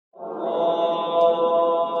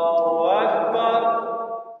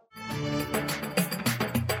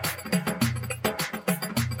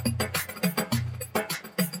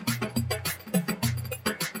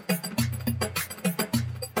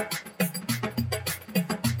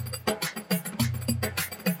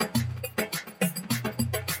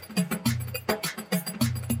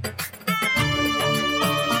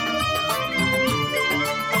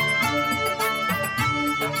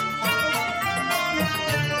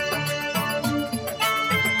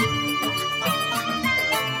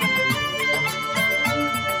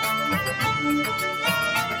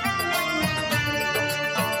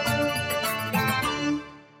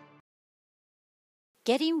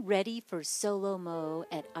Getting ready for solo mo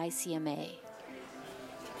at ICMA.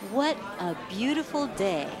 What a beautiful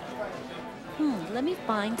day. Let me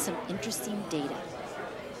find some interesting data.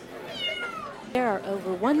 There are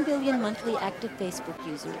over 1 billion monthly active Facebook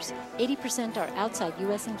users. 80% are outside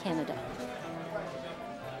US and Canada.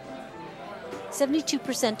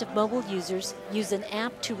 72% of mobile users use an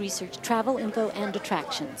app to research travel info and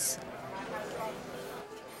attractions.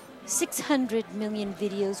 600 million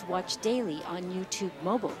videos watched daily on YouTube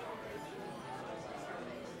mobile.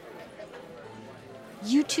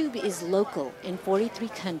 YouTube is local in 43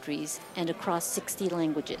 countries and across 60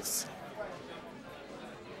 languages.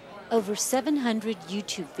 Over 700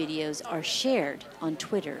 YouTube videos are shared on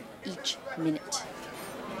Twitter each minute.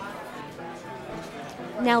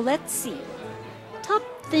 Now let's see. Top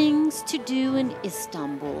things to do in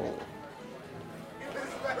Istanbul.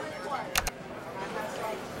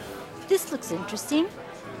 This looks interesting.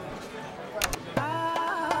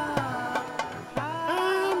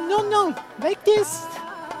 No, like this.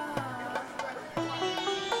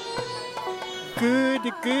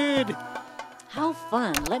 Good. How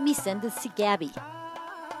fun. Let me send this to Gabby.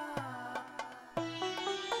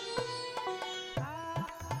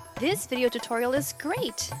 This video tutorial is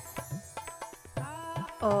great.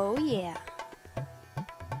 Oh yeah.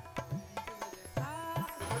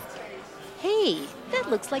 Hey, that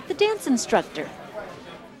looks like the dance instructor.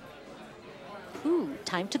 Ooh,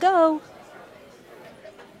 time to go.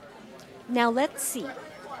 Now let's see.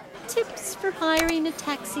 Tips for hiring a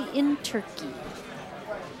taxi in Turkey.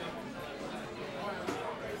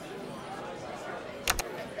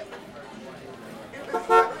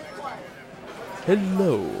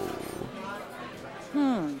 Hello.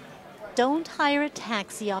 Don't hire a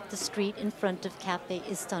taxi off the street in front of Cafe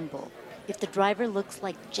Istanbul. If the driver looks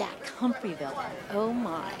like Jack Humphreyville, oh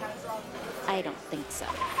my, I don't think so.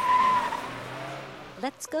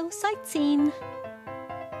 Let's go sightseeing.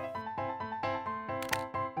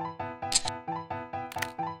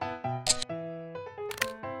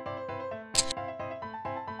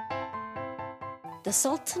 The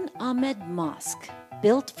Sultan Ahmed Mosque,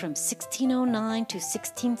 built from 1609 to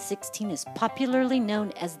 1616, is popularly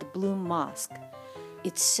known as the Blue Mosque.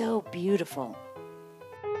 It's so beautiful.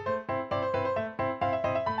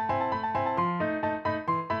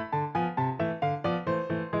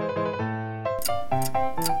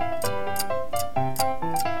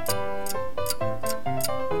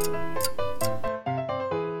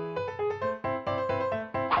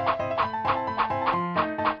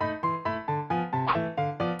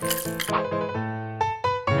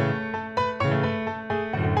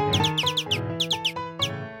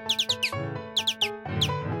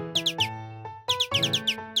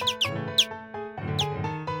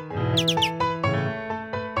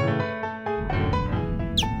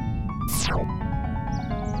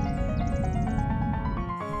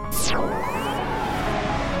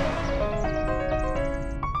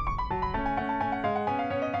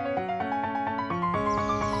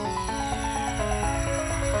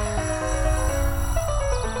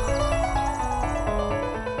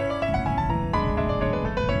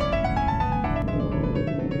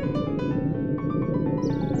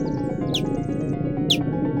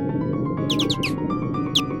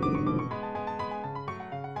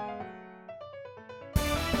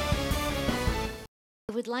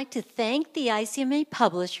 I would like to thank the ICMA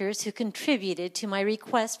publishers who contributed to my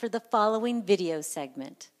request for the following video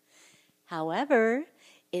segment. However,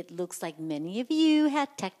 it looks like many of you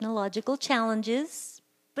had technological challenges,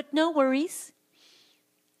 but no worries.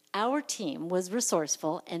 Our team was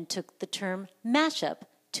resourceful and took the term mashup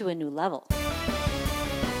to a new level.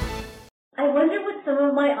 I wonder what some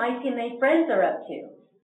of my ICMA friends are up to.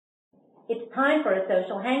 It's time for a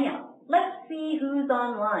social hangout. Let's see who's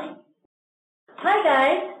online. Hi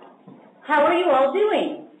guys, how are you all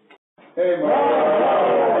doing? Hey, Mom.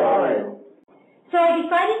 So I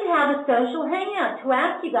decided to have a social hangout to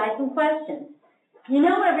ask you guys some questions. You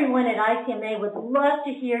know everyone at ICMA would love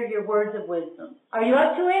to hear your words of wisdom. Are you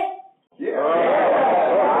up to it? Yeah.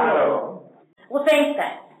 Well, thanks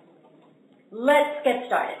guys. Let's get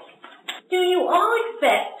started. Do you all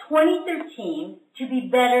expect 2013 to be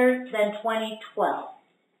better than 2012?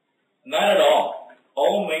 Not at all.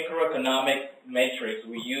 All macroeconomic metrics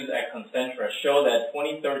we use at Concentra show that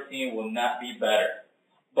 2013 will not be better.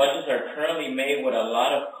 Budgets are currently made with a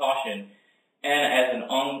lot of caution and as an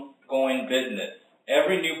ongoing business.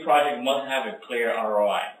 Every new project must have a clear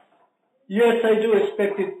ROI. Yes, I do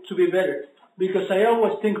expect it to be better, because I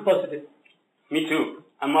always think positive. Me too.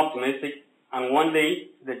 I'm optimistic, and one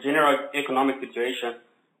day the general economic situation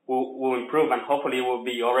will improve, and hopefully it will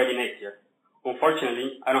be already next year.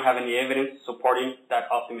 Unfortunately, I don't have any evidence supporting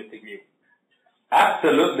that optimistic view.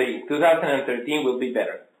 Absolutely, 2013 will be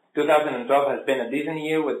better. 2012 has been a decent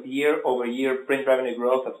year with year-over-year print revenue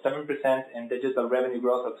growth of 7% and digital revenue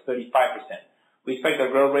growth of 35%. We expect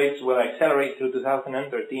our growth rates will accelerate through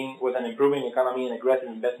 2013 with an improving economy and aggressive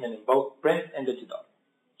investment in both print and digital.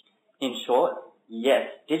 In short, yes,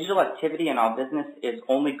 digital activity in our business is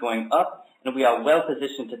only going up, and we are well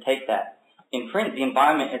positioned to take that. In print, the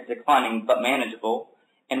environment is declining but manageable,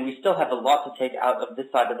 and we still have a lot to take out of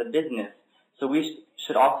this side of the business, so we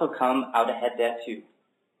should also come out ahead there too.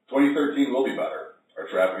 2013 will be better. Our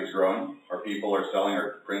traffic is growing, our people are selling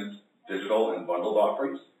our print, digital, and bundled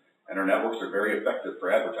offerings, and our networks are very effective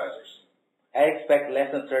for advertisers. I expect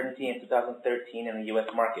less uncertainty in 2013 in the U.S.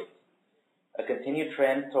 market. A continued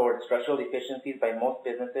trend towards structural efficiencies by most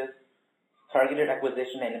businesses, targeted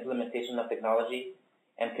acquisition and implementation of technology,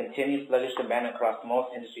 and continued sluggish demand across most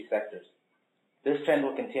industry sectors. This trend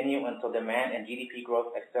will continue until demand and GDP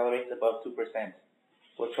growth accelerates above 2%,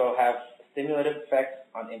 which will have stimulative effects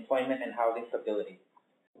on employment and housing stability.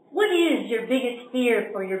 What is your biggest fear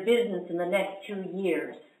for your business in the next 2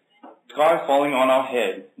 years? Sky falling on our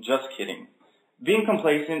head. Just kidding. Being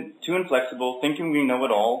complacent, too inflexible, thinking we know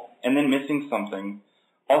it all, and then missing something.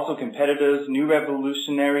 Also competitors, new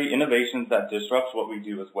revolutionary innovations that disrupt what we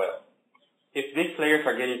do as well. If big players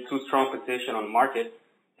are getting too strong position on the market,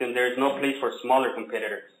 then there is no place for smaller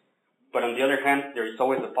competitors. But on the other hand, there is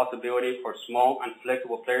always a possibility for small and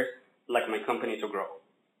flexible players like my company to grow.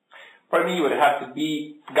 For me, it would have to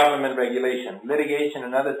be government regulation, litigation,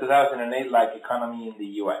 and other 2008-like economy in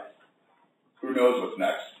the U.S. Who knows what's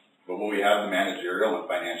next, but will we have the managerial and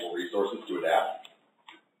financial resources to adapt?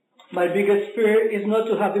 My biggest fear is not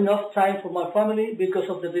to have enough time for my family because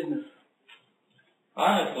of the business.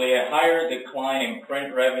 Honestly, a higher decline in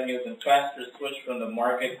print revenues and faster switch from the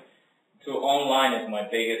market to online is my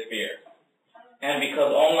biggest fear. And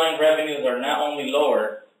because online revenues are not only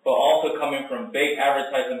lower, but also coming from big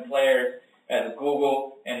advertising players as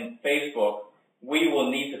Google and Facebook, we will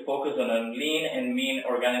need to focus on a lean and mean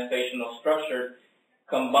organizational structure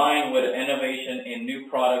combined with innovation in new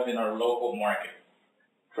products in our local market.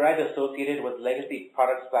 Drag associated with legacy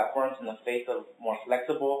products platforms in the face of more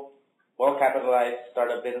flexible, well-capitalized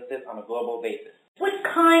startup businesses on a global basis. What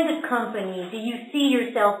kind of company do you see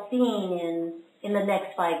yourself being in the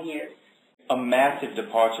next 5 years? A massive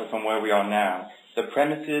departure from where we are now. The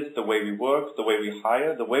premises, the way we work, the way we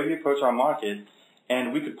hire, the way we approach our market,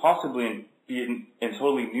 and we could possibly be in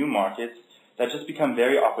totally new markets that just become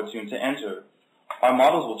very opportune to enter. Our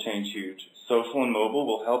models will change huge. Social and mobile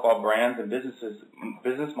will help our brands and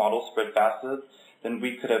business models spread faster than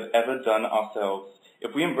we could have ever done ourselves.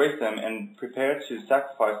 If we embrace them and prepare to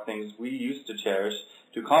sacrifice things we used to cherish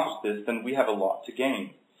to accomplish this, then we have a lot to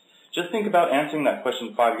gain. Just think about answering that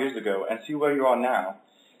question 5 years ago and see where you are now.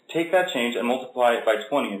 Take that change and multiply it by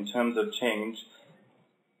 20 in terms of change,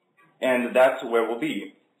 and that's where we'll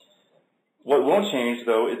be. What won't change,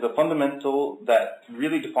 though, is the fundamental that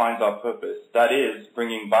really defines our purpose. That is,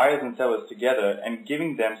 bringing buyers and sellers together and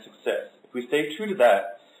giving them success. If we stay true to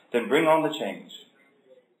that, then bring on the change.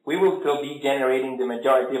 We will still be generating the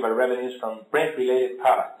majority of our revenues from print-related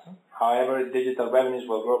products. However, digital revenues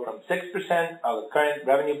will grow from 6% of the current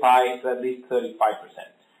revenue pie to at least 35%.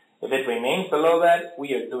 If it remains below that,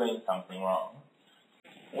 we are doing something wrong.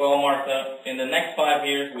 Well, Martha, in the next 5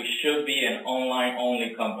 years, we should be an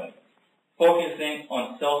online-only company, focusing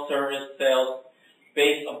on self-service sales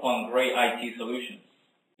based upon great IT solutions.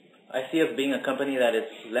 I see us being a company that is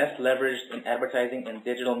less leveraged in advertising and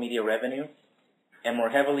digital media revenue and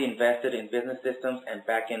more heavily invested in business systems and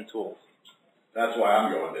back-end tools. That's why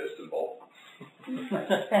I'm going to Istanbul.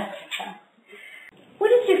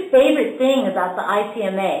 What is your favorite thing about the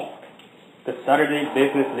ICMA? The Saturday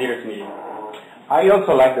Business Leaders Meeting. I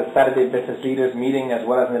also like the Saturday Business Leaders Meeting as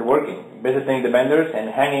well as networking, visiting the vendors, and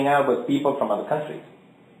hanging out with people from other countries.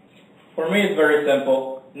 For me, it's very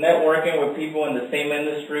simple. Networking with people in the same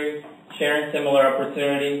industry, sharing similar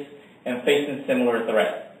opportunities, and facing similar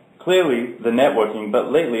threats. Clearly, the networking,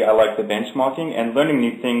 but lately I like the benchmarking and learning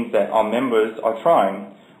new things that our members are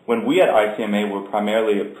trying. When we at ICMA were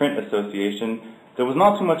primarily a print association, there was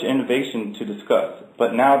not too much innovation to discuss,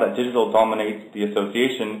 but now that digital dominates the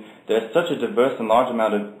association, there is such a diverse and large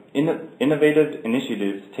amount of innovative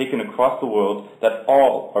initiatives taken across the world that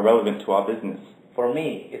all are relevant to our business. For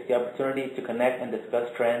me, it's the opportunity to connect and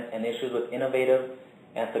discuss trends and issues with innovative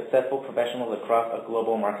and successful professionals across a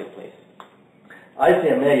global marketplace.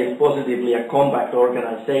 ICMA is positively a compact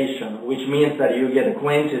organization, which means that you get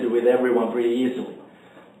acquainted with everyone pretty easily.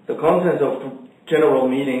 The contents of general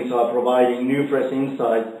meetings are providing new fresh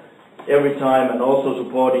insights every time and also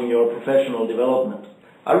supporting your professional development.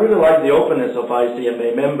 I really like the openness of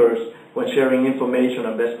ICMA members when sharing information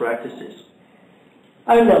and best practices.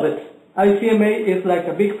 I love it. ICMA is like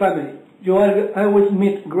a big family. You always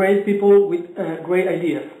meet great people with great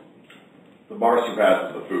ideas. The bar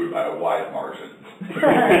surpasses the food by a wide margin.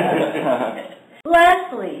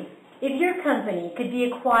 Lastly, if your company could be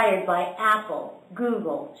acquired by Apple,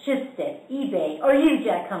 Google, Schibsted, eBay, or you,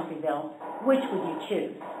 Jack Humphreyville, which would you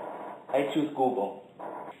choose? I choose Google.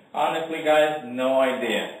 Honestly, guys, no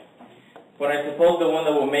idea. But I suppose the one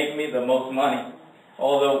that will make me the most money.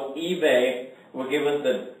 Although eBay will give us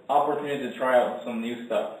the opportunity to try out some new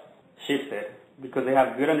stuff. Schibsted, because they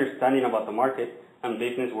have good understanding about the market and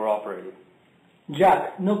business we're operating.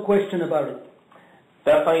 Jack, no question about it.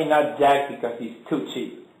 Definitely not Jack because he's too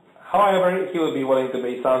cheap. However, he would be willing to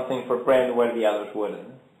pay something for brand where the others wouldn't.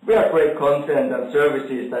 We have great content and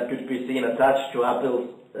services that could be seen attached to Apple's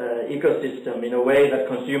ecosystem in a way that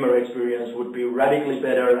consumer experience would be radically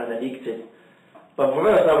better and addictive. But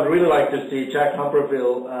first, I would really like to see Jack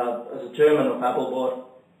Humperville as a chairman of Apple Board.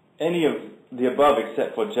 Any of the above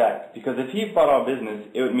except for Jack, because if he bought our business,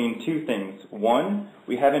 it would mean two things. One,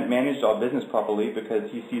 we haven't managed our business properly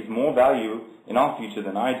because he sees more value in our future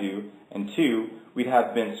than I do. And two, we'd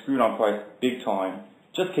have been screwed on price big time.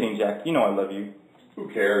 Just kidding, Jack. You know I love you. Who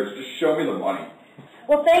cares? Just show me the money.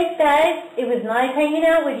 Well, thanks, guys. It was nice hanging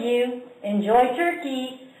out with you. Enjoy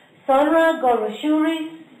Turkey. Sonra görüşürüz.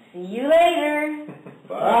 See you later.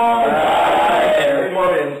 Bye. Bye. Good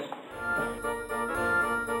morning.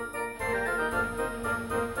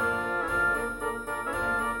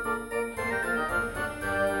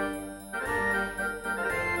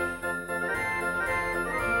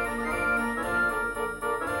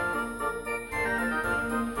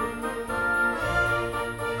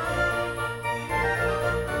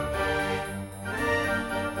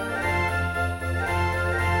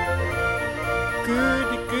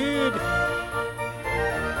 Good.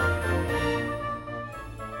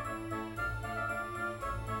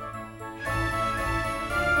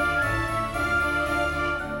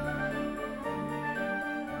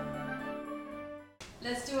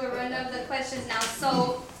 Let's do a run of the questions now.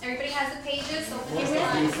 So everybody has the pages. So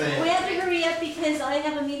We have to hurry up because I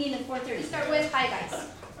have a meeting at 4:30. we start with hi guys.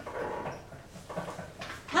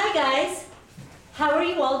 Hi guys, how are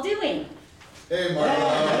you all doing? Hey,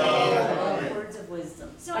 Mark. Words of wisdom.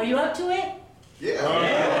 Are you up to it?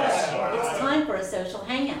 Yeah. It's time for a social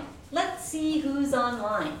hangout. Let's see who's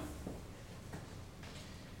online.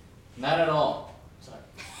 Not at all.